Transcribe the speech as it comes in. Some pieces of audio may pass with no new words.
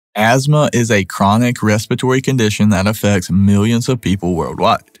Asthma is a chronic respiratory condition that affects millions of people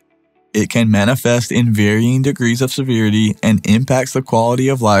worldwide. It can manifest in varying degrees of severity and impacts the quality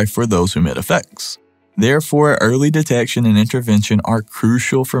of life for those whom it affects. Therefore, early detection and intervention are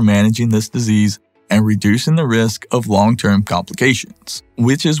crucial for managing this disease and reducing the risk of long-term complications,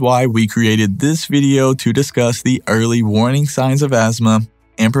 which is why we created this video to discuss the early warning signs of asthma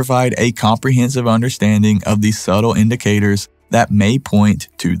and provide a comprehensive understanding of the subtle indicators that may point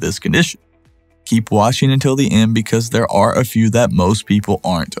to this condition. Keep watching until the end because there are a few that most people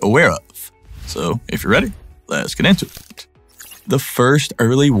aren't aware of. So, if you're ready, let's get into it. The first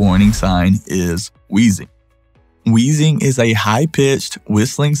early warning sign is wheezing. Wheezing is a high-pitched,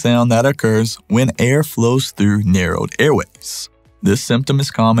 whistling sound that occurs when air flows through narrowed airways. This symptom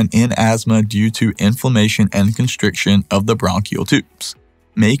is common in asthma due to inflammation and constriction of the bronchial tubes,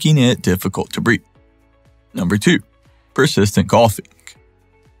 making it difficult to breathe. Number 2. Persistent coughing.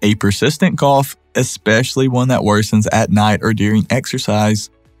 A persistent cough, especially one that worsens at night or during exercise,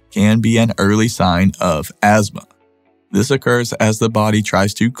 can be an early sign of asthma. This occurs as the body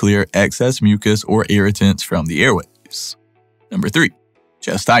tries to clear excess mucus or irritants from the airways. Number 3.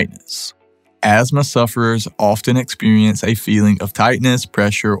 Chest tightness. Asthma sufferers often experience a feeling of tightness,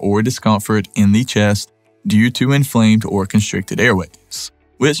 pressure, or discomfort in the chest due to inflamed or constricted airways,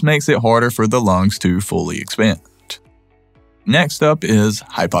 which makes it harder for the lungs to fully expand. Next up is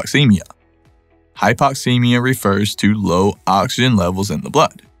hypoxemia. Hypoxemia refers to low oxygen levels in the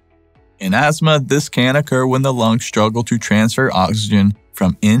blood. In asthma, this can occur when the lungs struggle to transfer oxygen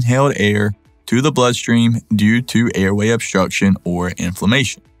from inhaled air to the bloodstream due to airway obstruction or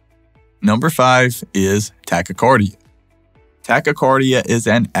inflammation. Number 5 is tachycardia. Tachycardia is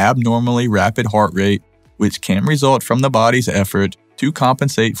an abnormally rapid heart rate which can result from the body's effort to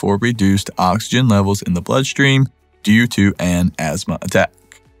compensate for reduced oxygen levels in the bloodstream due to an asthma attack.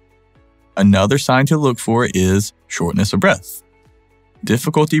 Another sign to look for is shortness of breath.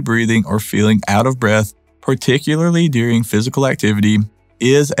 Difficulty breathing or feeling out of breath, particularly during physical activity,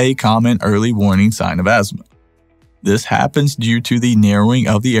 is a common early warning sign of asthma. This happens due to the narrowing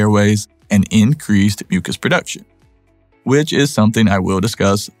of the airways and increased mucus production, which is something I will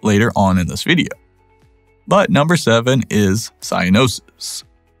discuss later on in this video. But number 7 is cyanosis.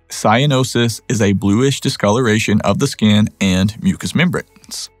 Cyanosis is a bluish discoloration of the skin and mucous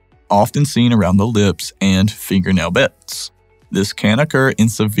membranes, often seen around the lips and fingernail beds. This can occur in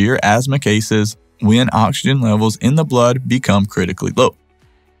severe asthma cases when oxygen levels in the blood become critically low.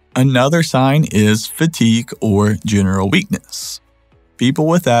 Another sign is fatigue or general weakness. People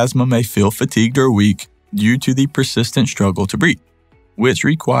with asthma may feel fatigued or weak due to the persistent struggle to breathe, which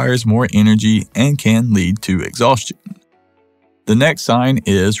requires more energy and can lead to exhaustion. The next sign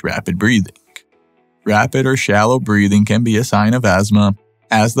is rapid breathing. Rapid or shallow breathing can be a sign of asthma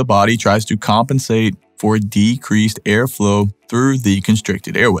as the body tries to compensate for decreased airflow through the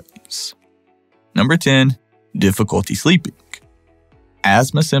constricted airways. Number 10. Difficulty sleeping.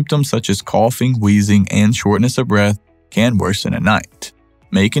 Asthma symptoms such as coughing, wheezing, and shortness of breath can worsen at night,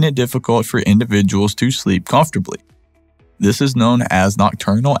 making it difficult for individuals to sleep comfortably. This is known as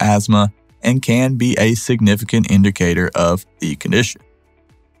nocturnal asthma and can be a significant indicator of the condition.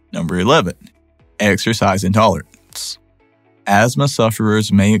 Number 11. Exercise intolerance. Asthma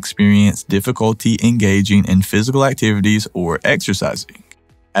sufferers may experience difficulty engaging in physical activities or exercising,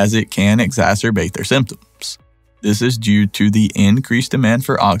 as it can exacerbate their symptoms. This is due to the increased demand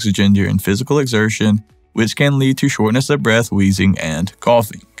for oxygen during physical exertion, which can lead to shortness of breath, wheezing, and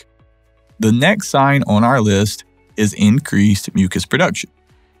coughing. The next sign on our list is increased mucus production.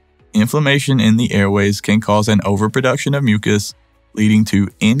 Inflammation in the airways can cause an overproduction of mucus, leading to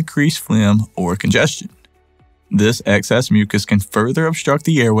increased phlegm or congestion. This excess mucus can further obstruct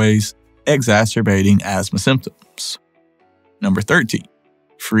the airways, exacerbating asthma symptoms. Number 13.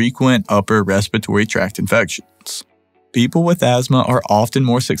 Frequent upper respiratory tract infections. People with asthma are often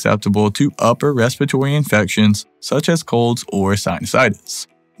more susceptible to upper respiratory infections such as colds or sinusitis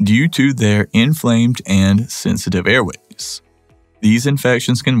due to their inflamed and sensitive airways. These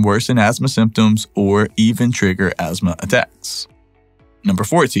infections can worsen asthma symptoms or even trigger asthma attacks. Number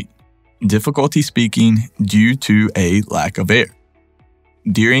 14. Difficulty speaking due to a lack of air.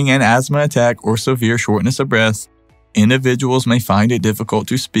 During an asthma attack or severe shortness of breath, individuals may find it difficult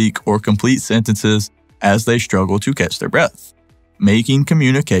to speak or complete sentences as they struggle to catch their breath, making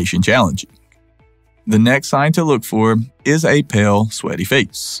communication challenging. The next sign to look for is a pale, sweaty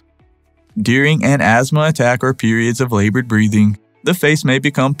face. During an asthma attack or periods of labored breathing, the face may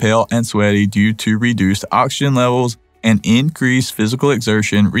become pale and sweaty due to reduced oxygen levels and increased physical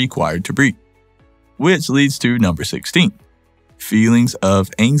exertion required to breathe, which leads to number 16, feelings of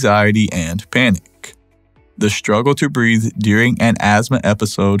anxiety and panic. The struggle to breathe during an asthma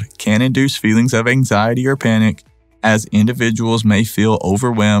episode can induce feelings of anxiety or panic, as individuals may feel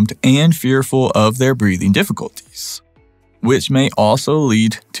overwhelmed and fearful of their breathing difficulties, which may also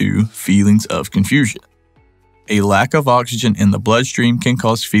lead to feelings of confusion. A lack of oxygen in the bloodstream can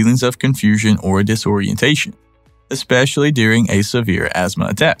cause feelings of confusion or disorientation, especially during a severe asthma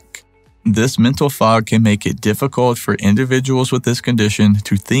attack. This mental fog can make it difficult for individuals with this condition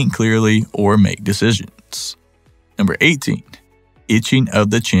to think clearly or make decisions. Number 18. Itching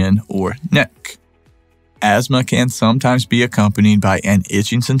of the chin or neck. Asthma can sometimes be accompanied by an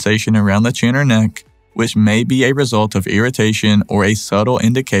itching sensation around the chin or neck, which may be a result of irritation or a subtle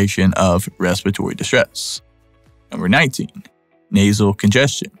indication of respiratory distress. Number 19. Nasal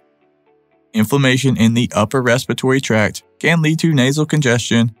congestion. Inflammation in the upper respiratory tract can lead to nasal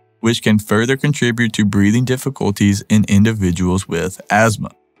congestion, which can further contribute to breathing difficulties in individuals with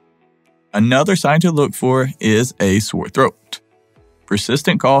asthma. Another sign to look for is a sore throat.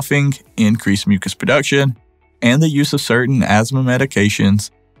 Persistent coughing, increased mucus production, and the use of certain asthma medications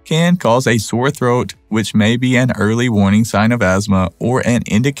can cause a sore throat, which may be an early warning sign of asthma or an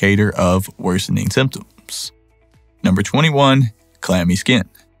indicator of worsening symptoms. Number 21. Clammy skin.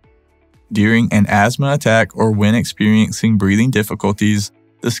 During an asthma attack or when experiencing breathing difficulties,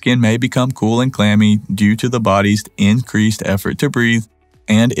 the skin may become cool and clammy due to the body's increased effort to breathe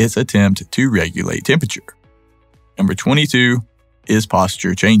and its attempt to regulate temperature. Number 22 is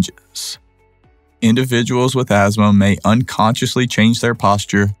posture changes. Individuals with asthma may unconsciously change their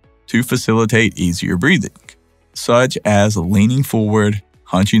posture to facilitate easier breathing, such as leaning forward,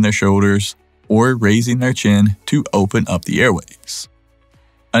 hunching their shoulders, or raising their chin to open up the airways.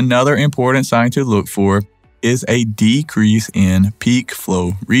 Another important sign to look for is a decrease in peak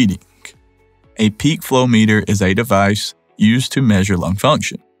flow reading. A peak flow meter is a device used to measure lung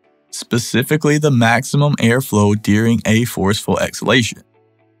function, specifically the maximum airflow during a forceful exhalation.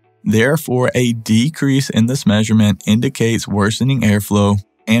 Therefore, a decrease in this measurement indicates worsening airflow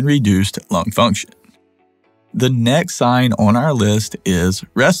and reduced lung function. The next sign on our list is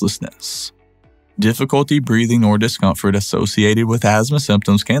restlessness. Difficulty breathing or discomfort associated with asthma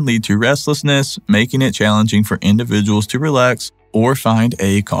symptoms can lead to restlessness, making it challenging for individuals to relax or find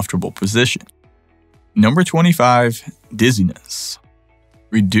a comfortable position. Number 25, dizziness.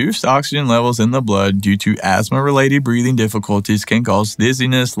 Reduced oxygen levels in the blood due to asthma-related breathing difficulties can cause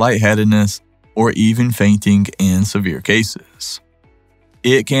dizziness, lightheadedness, or even fainting in severe cases.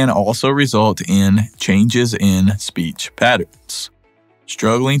 It can also result in changes in speech patterns.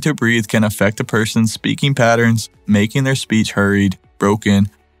 Struggling to breathe can affect a person's speaking patterns, making their speech hurried, broken,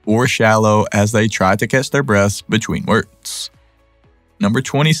 or shallow as they try to catch their breaths between words. Number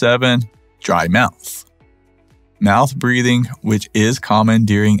 27, dry mouth. Mouth breathing, which is common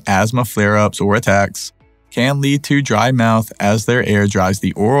during asthma flare-ups or attacks, can lead to dry mouth as their air dries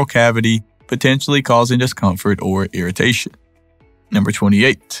the oral cavity, potentially causing discomfort or irritation. Number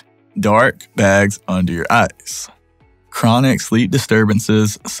 28, dark bags under your eyes. Chronic sleep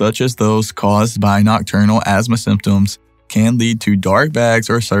disturbances, such as those caused by nocturnal asthma symptoms, can lead to dark bags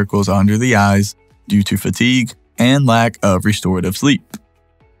or circles under the eyes due to fatigue and lack of restorative sleep.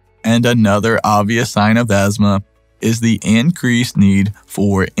 And another obvious sign of asthma is the increased need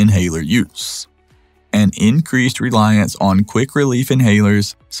for inhaler use. An increased reliance on quick relief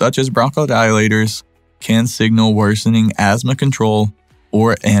inhalers, such as bronchodilators, can signal worsening asthma control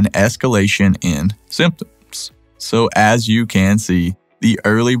or an escalation in symptoms. So as you can see, the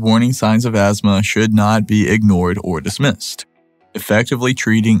early warning signs of asthma should not be ignored or dismissed. Effectively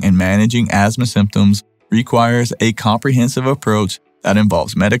treating and managing asthma symptoms requires a comprehensive approach that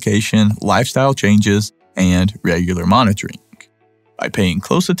involves medication, lifestyle changes, and regular monitoring. By paying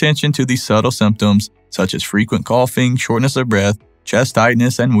close attention to these subtle symptoms, such as frequent coughing, shortness of breath, chest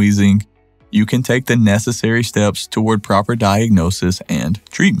tightness, and wheezing, you can take the necessary steps toward proper diagnosis and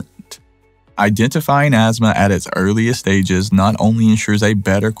treatment. Identifying asthma at its earliest stages not only ensures a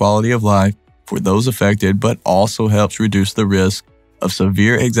better quality of life for those affected, but also helps reduce the risk of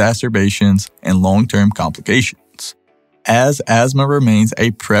severe exacerbations and long-term complications. As asthma remains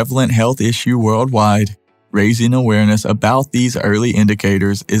a prevalent health issue worldwide, raising awareness about these early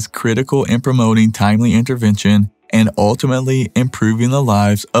indicators is critical in promoting timely intervention and ultimately improving the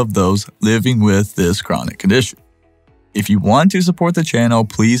lives of those living with this chronic condition. If you want to support the channel,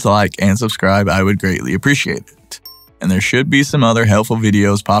 please like and subscribe. I would greatly appreciate it. And there should be some other helpful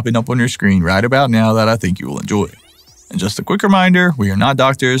videos popping up on your screen right about now that I think you will enjoy. And just a quick reminder, we are not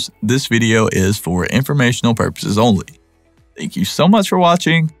doctors. This video is for informational purposes only. Thank you so much for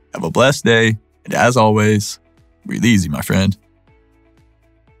watching. Have a blessed day. And as always, breathe easy, my friend.